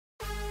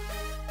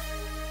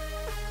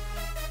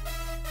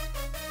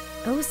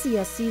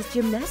OCSC's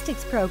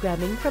gymnastics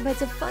programming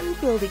provides a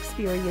fun-filled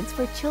experience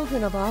for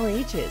children of all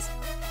ages,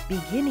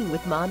 beginning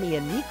with Mommy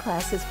and Me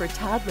classes for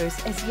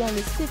toddlers as young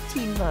as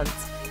 15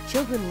 months.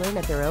 Children learn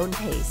at their own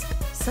pace.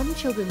 Some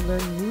children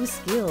learn new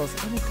skills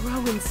and grow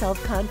in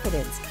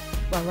self-confidence,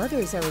 while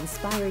others are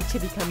inspired to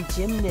become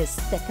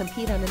gymnasts that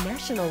compete on a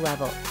national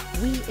level.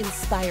 We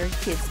inspire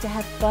kids to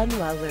have fun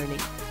while learning.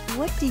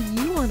 What do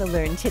you want to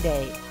learn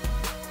today?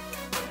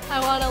 I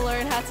want to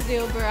learn how to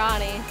do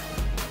Barani.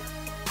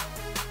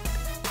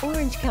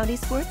 Orange County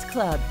Sports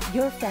Club,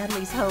 your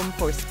family's home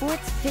for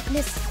sports,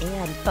 fitness,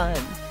 and fun.